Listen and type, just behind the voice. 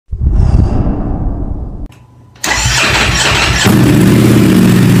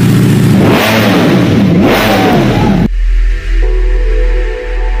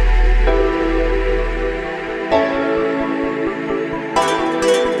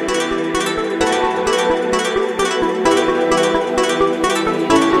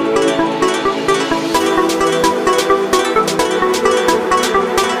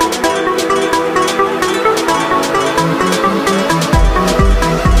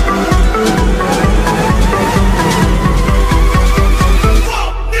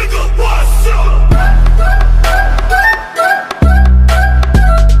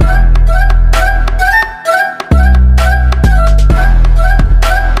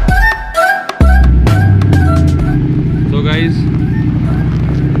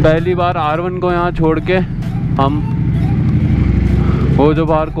पहली बार R1 को यहाँ छोड़ के हम वो जो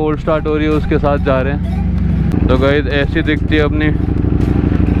बाहर कोल्ड स्टार्ट हो रही है उसके साथ जा रहे हैं। तो गाइस ऐसी दिखती है अपनी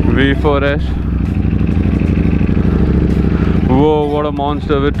V4S। वो what a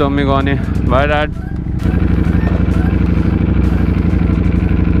monster with Tommy गॉनी। Bye dad.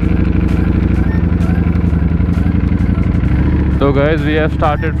 तो guys we have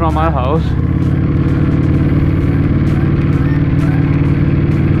started from our house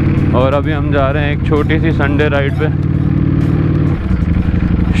और अभी हम जा रहे हैं एक छोटी सी संडे राइड पे।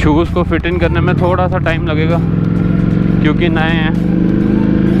 शूज़ को फिट इन करने में थोड़ा सा टाइम लगेगा क्योंकि नए हैं।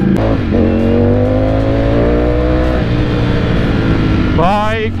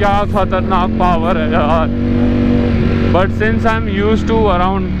 भाई क्या खतरनाक पावर है यार। But since I am used to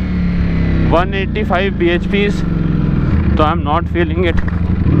around 185 bhps तो I am not feeling it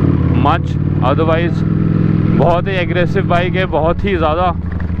much. Otherwise बहुत ही एग्रेसिव बाइक है, बहुत ही ज़्यादा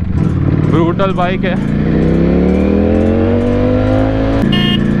ब्रूटल बाइक है।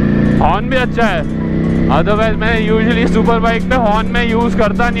 हॉर्न भी अच्छा है। अदरवाइज मैं यूजुअली सुपर बाइक पे हॉर्न में यूज़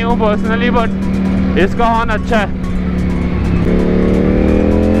करता नहीं हूँ पर्सनली, बट इसका हॉर्न अच्छा है।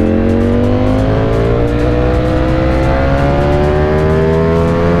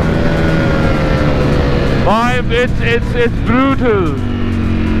 It's brutal।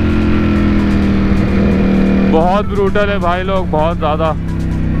 बहुत ब्रूटल है भाई लोग, बहुत ज़्यादा।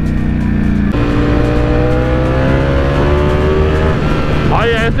 भाई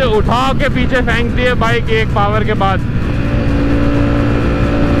ऐसे उठा के पीछे फेंकती है बाइक एक पावर के बाद।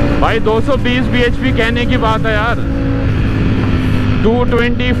 भाई 220 bhp कहने की बात है यार।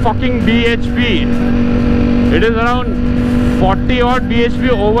 220 fucking bhp। It is around 40 odd bhp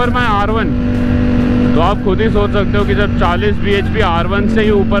over my R1। तो आप खुद ही सोच सकते हो कि जब 40 bhp R1 से ही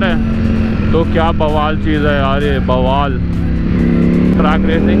ऊपर है तो क्या बवाल चीज़ है यार ये। बवाल ट्रैक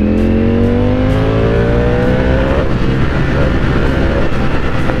रेसिंग।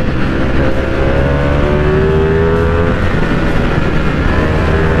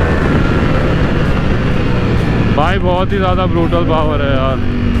 भाई बहुत ही ज़्यादा ब्रूटल पावर है यार।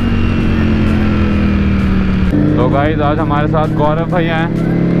 तो गाइस आज हमारे साथ गौरव भैया हैं।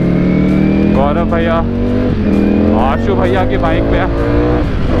 गौरव भैया आशु भैया की बाइक पे है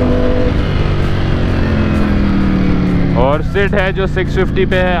और सिड है जो 650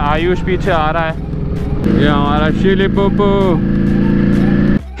 पे है। आयुष पीछे आ रहा है। ये हमारा शिली पुप्पू।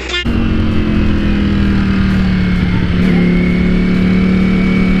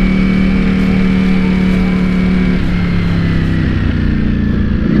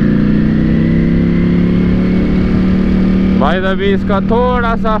 भाई अभी इसका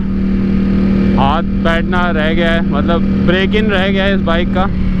थोड़ा सा हाथ बैठना रह गया है, मतलब ब्रेक इन रह गया है इस बाइक का।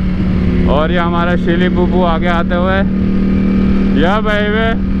 और ये हमारा शिली पुप्पू आगे आते हुए या भाई वे।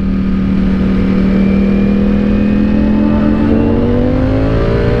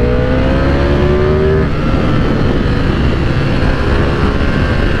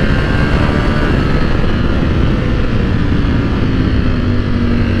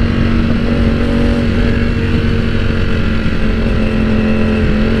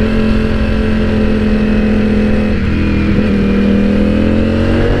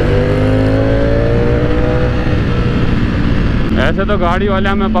 ऐसे तो गाड़ी वाले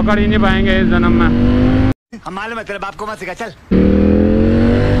हमें पकड़ ही नहीं पाएंगे इस जन्म में। हम मालूम है तेरे बाप को मत सिखा, चल।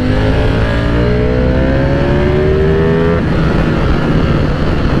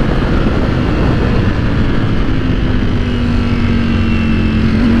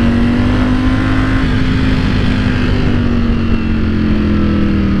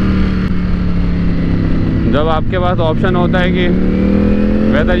 जब आपके पास ऑप्शन होता है कि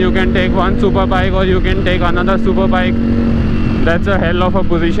whether you can take one super bike or you can take another super bike, that's a hell of a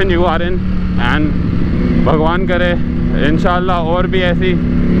position you are in। and भगवान करे इंशाल्लाह और भी ऐसी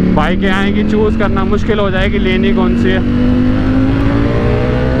बाइकें आएंगी। चूज़ करना मुश्किल हो जाएगी लेनी कौन सी है।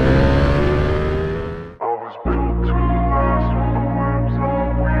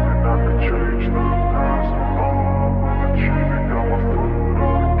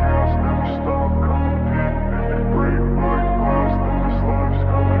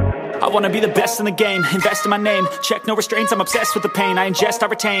 I wanna be the best in the game, invest in my name, check no restraints, I'm obsessed with the pain, I ingest, I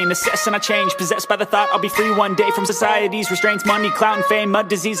retain, assess and I change, possessed by the thought I'll be free one day from society's restraints, money, clout and fame, a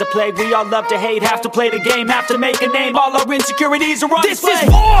disease, a plague, we all love to hate, have to play the game, have to make a name, all our insecurities are on display. This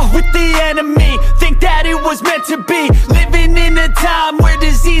is war with the enemy, think that it was meant to be, living in a time where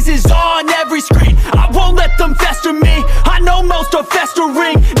disease is on every screen, I won't let them fester me, I know most are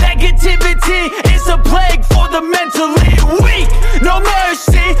festering, negativity is a plague for the mentally weak, no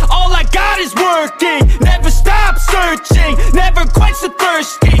mercy, all I got is working, never stop searching, never quench the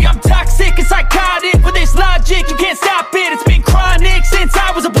thirsty,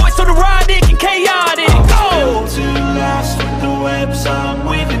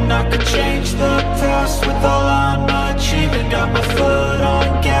 I could change the past with all I'm achieving. Got my foot on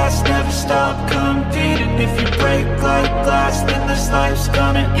gas, never stop competing. If you break like glass, then this life's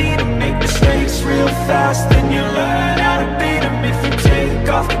gonna eat 'em. Make mistakes real fast, then you learn how to beat 'em. If you take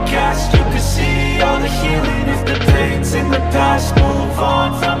off the cast, you can see all the healing. If the pain's in the past, move on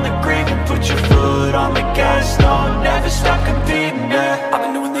from the grave and put your foot on the gas. No, never stop competing, yeah. I've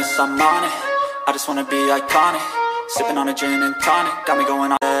been doing this, I'm on it. I just wanna be iconic. Sipping on a gin and tonic, got me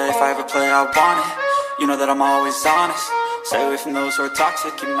going on. If I ever play, I want it. You know that I'm always honest. Stay away from those who are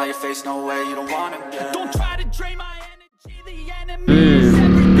toxic. Keep 'em out your face, no way, you don't want it, yeah. Don't try to drain my energy. The enemy is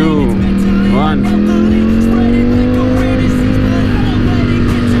everything. 3, 2, 1.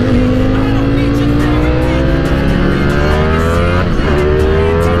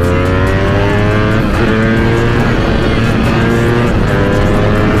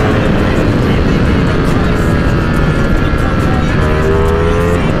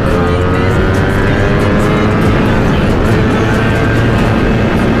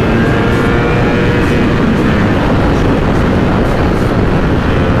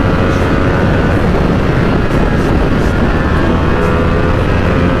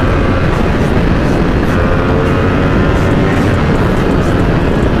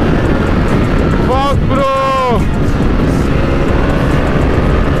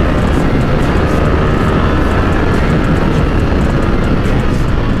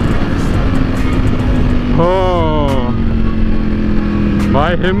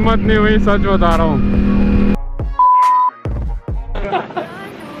 भाई हिम्मत नहीं हुई, सच बता रहा हूँ।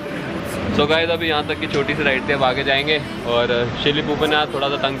 So guys अभी यहाँ तक की छोटी सी राइड थी, अब आगे जाएंगे। और शिली पूपे ने थोड़ा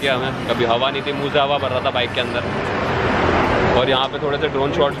सा तंग किया हमें, कभी हवा नहीं थी, मुंह से हवा भर रहा था बाइक के अंदर। और यहाँ पे थोड़े से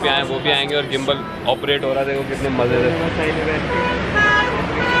ड्रोन शॉट्स भी आए, वो भी आएंगे। और गिम्बल ऑपरेट हो रहा था, वो कितने मजे थे।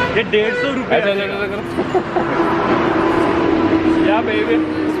 ये 150 रुपये या baby.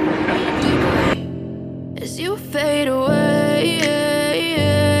 As you fade away,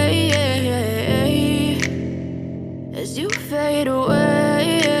 as you fade away.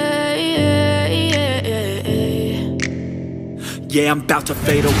 Yeah, I'm about to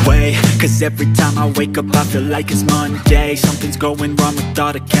fade away, 'cause every time I wake up I feel like it's Monday. Something's going wrong with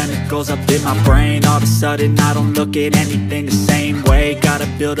all the chemicals up in my brain. All of a sudden I don't look at anything the same way. Got a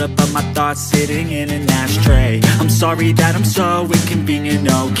build up of my thoughts sitting in an ashtray. I'm sorry that I'm so inconvenient,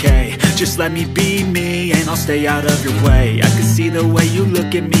 okay. Just let me be me and I'll stay out of your way. I can see the way you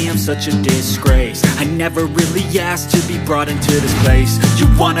look at me, I'm such a disgrace. I never really asked to be brought into this place. You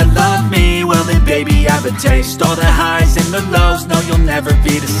wanna love me? Well then baby have a taste. All the highs and the lows, no you'll never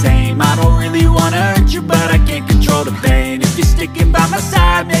be the same. I don't really wanna hurt you but I can't control the pain. If you're sticking by my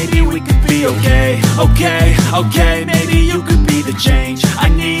side, maybe we could be okay. Okay, okay, maybe you could be the change I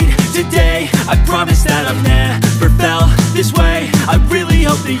need today. I promise that I've never felt this way. I really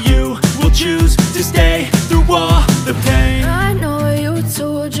hope that you will choose to stay through all the pain.